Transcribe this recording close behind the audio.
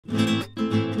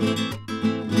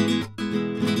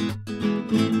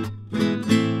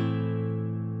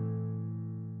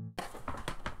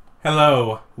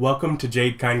Hello, welcome to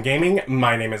Jadekind Gaming.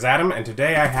 My name is Adam, and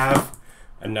today I have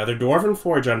another Dwarven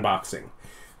Forge unboxing.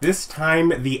 This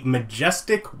time, the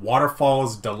Majestic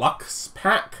Waterfalls Deluxe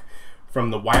pack from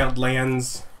the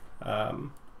Wildlands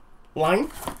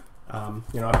line.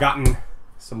 I've gotten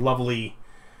some lovely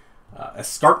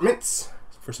escarpments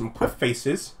for some cliff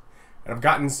faces, and I've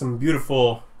gotten some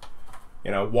beautiful,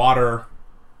 water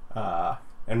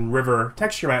and river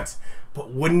texture mats.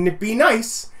 But wouldn't it be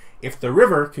nice if the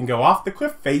river can go off the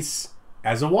cliff face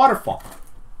as a waterfall?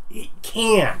 It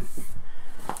can.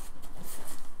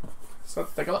 So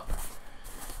let's take a look.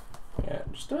 Yeah,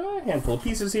 just a handful of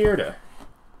pieces here to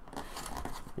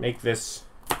make this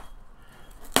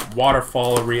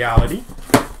waterfall a reality.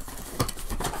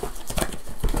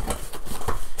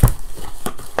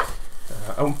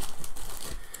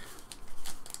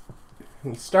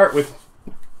 We start with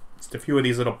just a few of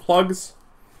these little plugs,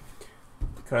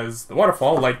 because the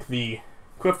waterfall, like the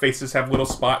cliff faces, have little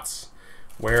spots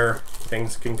where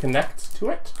things can connect to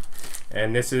it.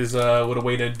 And this is a little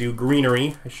way to do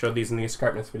greenery. I showed these in the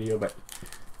Escarpments video, but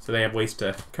so they have ways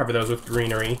to cover those with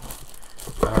greenery.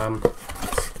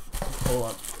 Let's pull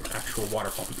up an actual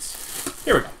waterfall piece.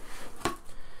 Here we go. Of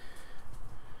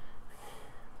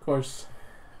course,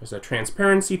 there's a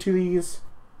transparency to these.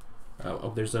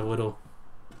 There's a little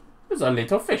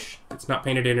fish. It's not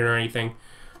painted in or anything.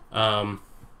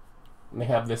 They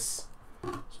have this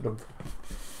sort of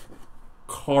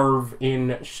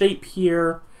carve-in shape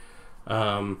here.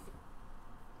 You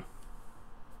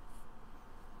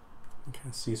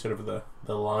can see sort of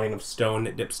the line of stone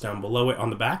that dips down below it on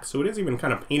the back. So it is even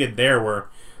kind of painted there where,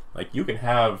 like, you can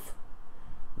have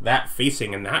that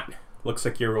facing, and that looks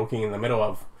like you're looking in the middle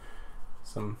of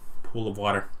some pool of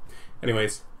water.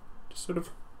 Anyways, just sort of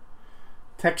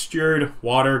textured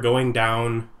water going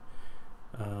down.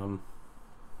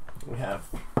 We have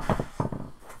a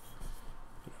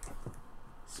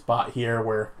spot here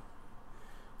where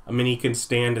a mini can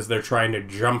stand as they're trying to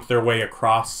jump their way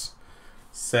across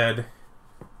said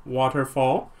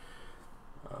waterfall.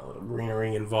 A little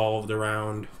greenery involved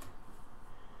around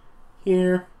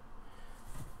here.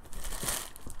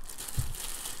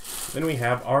 Then we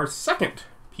have our second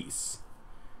piece,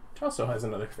 which also has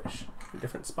another fish, a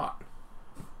different spot.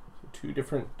 So two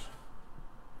different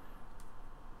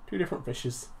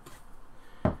fishes.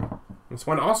 This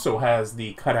one also has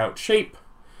the cutout shape.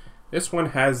 This one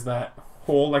has that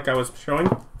hole like I was showing.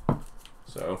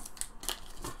 So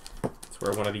that's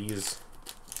where one of these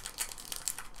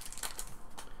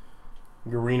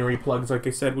greenery plugs, like I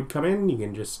said, would come in. You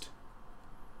can just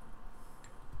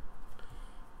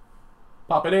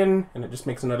pop it in, and it just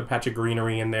makes another patch of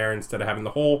greenery in there instead of having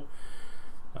the hole.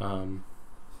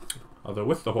 Although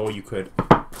with the hole you could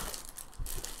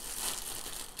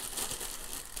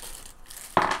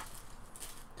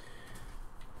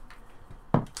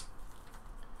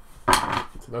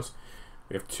those.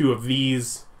 We have two of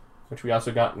these, which we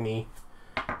also got in the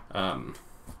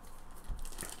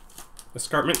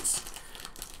Escarpments,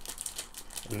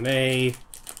 and they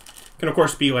can of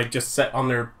course be like just set on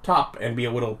their top and be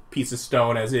a little piece of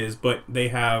stone as is, but they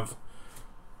have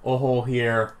a hole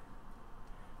here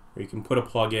where you can put a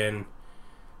plug in,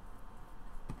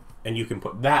 and you can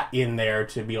put that in there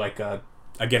to be like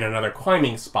again another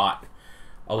climbing spot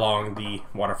along the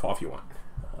waterfall if you want.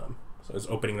 So it's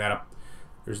opening that up.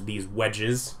 There's these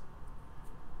wedges,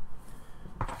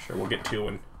 I'm sure we'll get to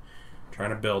and trying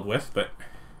to build with, but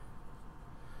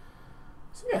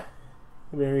so yeah,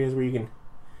 areas where you can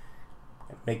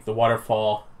make the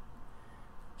waterfall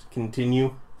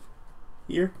continue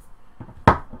here.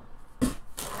 And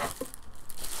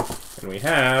we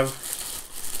have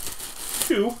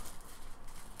two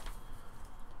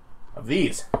of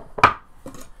these.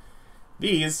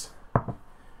 These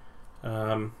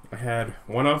I had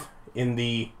one of in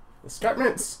the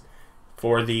Escarpments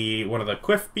for one of the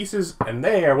cliff pieces, and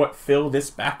they are what fill this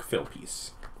backfill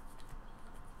piece.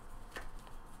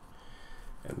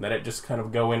 And then it just kind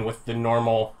of go in with the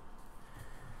normal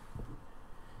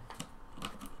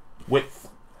width,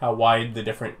 how wide the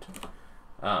different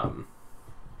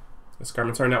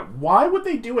Escarpments are. Now, why would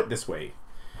they do it this way?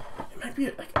 It might be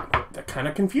like that kind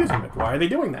of confusing. Like, why are they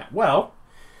doing that? Well,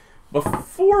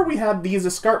 before we had these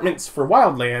Escarpments for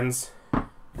Wildlands,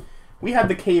 we had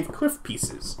the cave cliff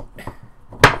pieces.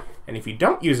 And if you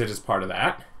don't use it as part of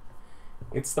that,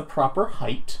 it's the proper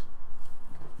height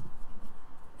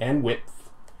and width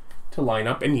to line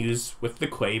up and use with the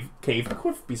cave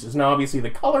cliff pieces. Now, obviously, the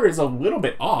color is a little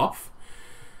bit off,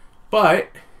 but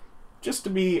just to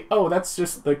be, oh, that's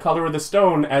just the color of the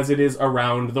stone as it is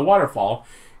around the waterfall.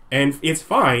 And it's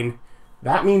fine,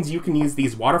 that means you can use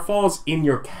these waterfalls in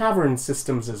your cavern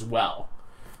systems as well.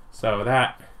 So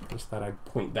that, just thought I'd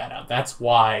point that out. That's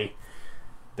why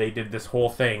they did this whole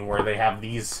thing where they have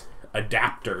these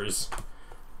adapters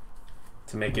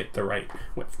to make it the right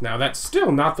width. Now that's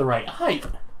still not the right height.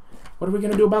 What are we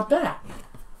going to do about that?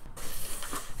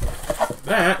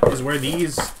 That is where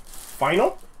these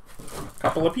final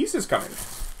couple of pieces come in.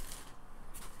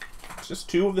 It's just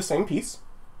two of the same piece.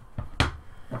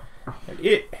 And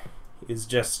it is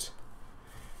just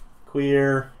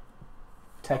clear,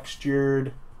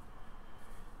 textured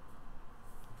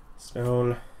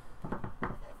stone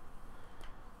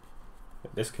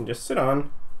that this can just sit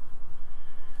on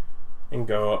and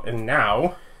go, and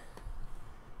now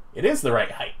it is the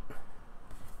right height.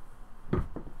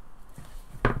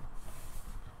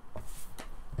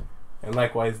 And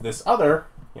likewise this other,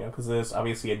 because there's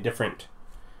obviously a different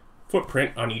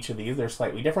footprint on each of these, they're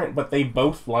slightly different, but they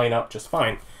both line up just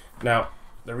fine. Now,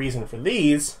 the reason for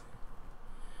these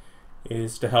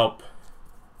is to help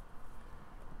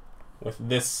with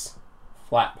this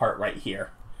flat part right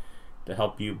here, to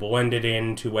help you blend it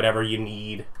into whatever you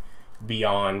need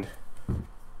beyond,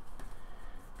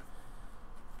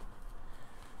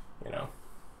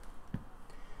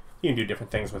 you can do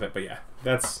different things with it, but yeah,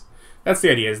 that's the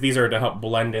idea, is these are to help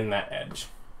blend in that edge.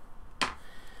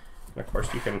 And of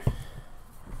course you can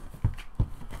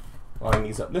line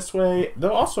these up this way. They'll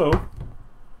also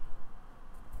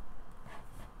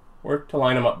work to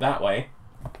line them up that way.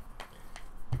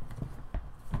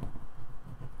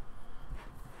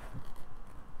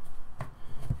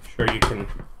 Sure, you can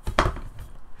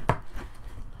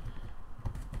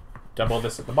double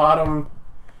this at the bottom,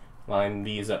 line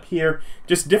these up here.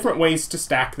 Just different ways to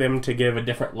stack them to give a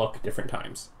different look different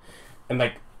times. And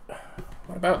like,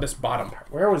 what about this bottom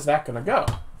part? Where was that going to go?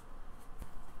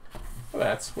 Well,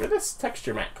 that's where this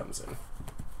texture mat comes in.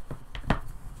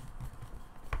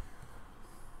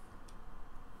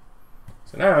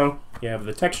 So now you have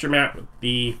the texture mat with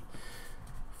the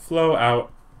flow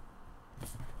out.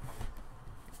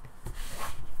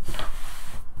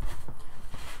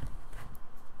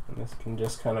 And this can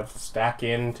just kind of stack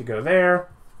in to go there.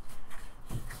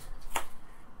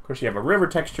 Of course, you have a river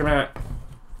texture mat.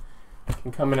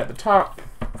 Can come in at the top.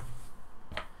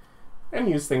 And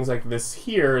use things like this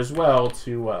here as well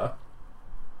to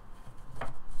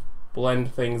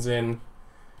blend things in.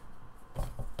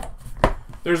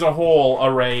 There's a whole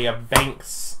array of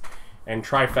banks and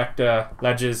trifecta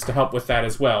ledges to help with that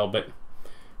as well, but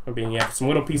I mean, you have some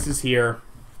little pieces here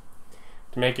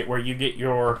to make it where you get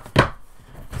your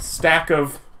stack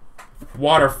of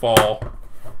waterfall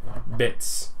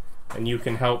bits, and you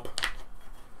can help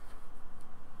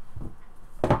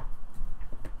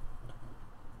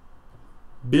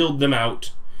build them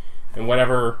out in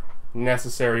whatever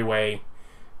necessary way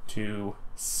to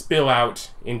spill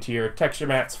out into your texture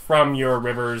mats from your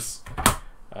rivers.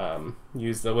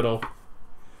 Use the little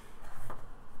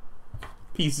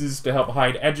pieces to help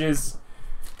hide edges.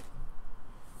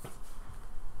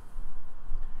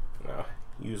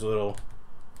 Use little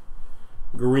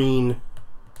green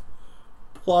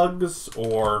plugs,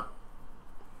 or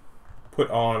put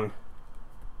on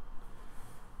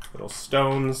little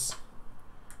stones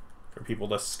for people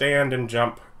to stand and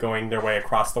jump going their way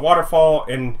across the waterfall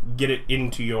and get it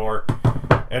into your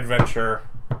adventure.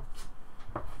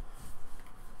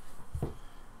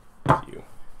 You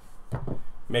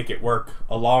make it work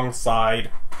alongside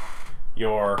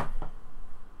your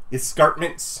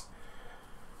escarpments,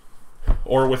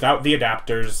 or without the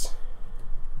adapters,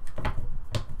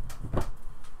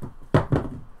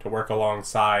 to work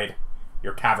alongside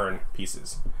your cavern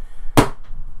pieces.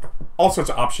 All sorts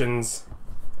of options.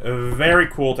 Very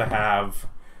cool to have.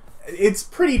 It's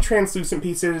pretty translucent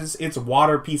pieces. It's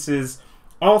water pieces.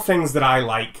 All things that I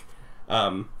like.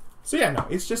 So yeah, no,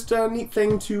 it's just a neat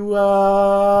thing to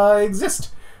exist.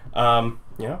 I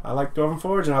like Dwarven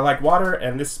Forge and I like water,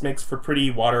 and this makes for pretty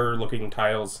water-looking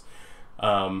tiles.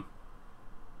 And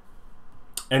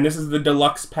this is the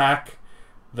deluxe pack.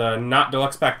 The not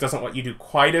deluxe pack doesn't let you do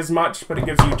quite as much, but it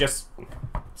gives you just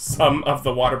some of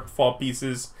the waterfall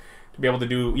pieces to be able to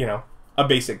do, a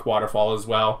basic waterfall as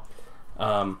well.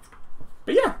 But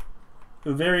yeah,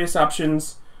 the various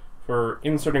options for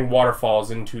inserting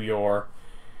waterfalls into your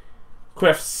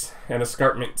cliffs and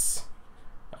escarpments.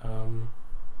 I'll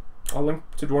link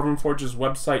to Dwarven Forge's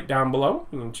website down below.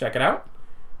 You can check it out.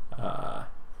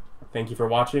 Thank you for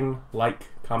watching. Like,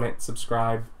 comment,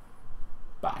 subscribe.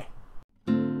 Bye.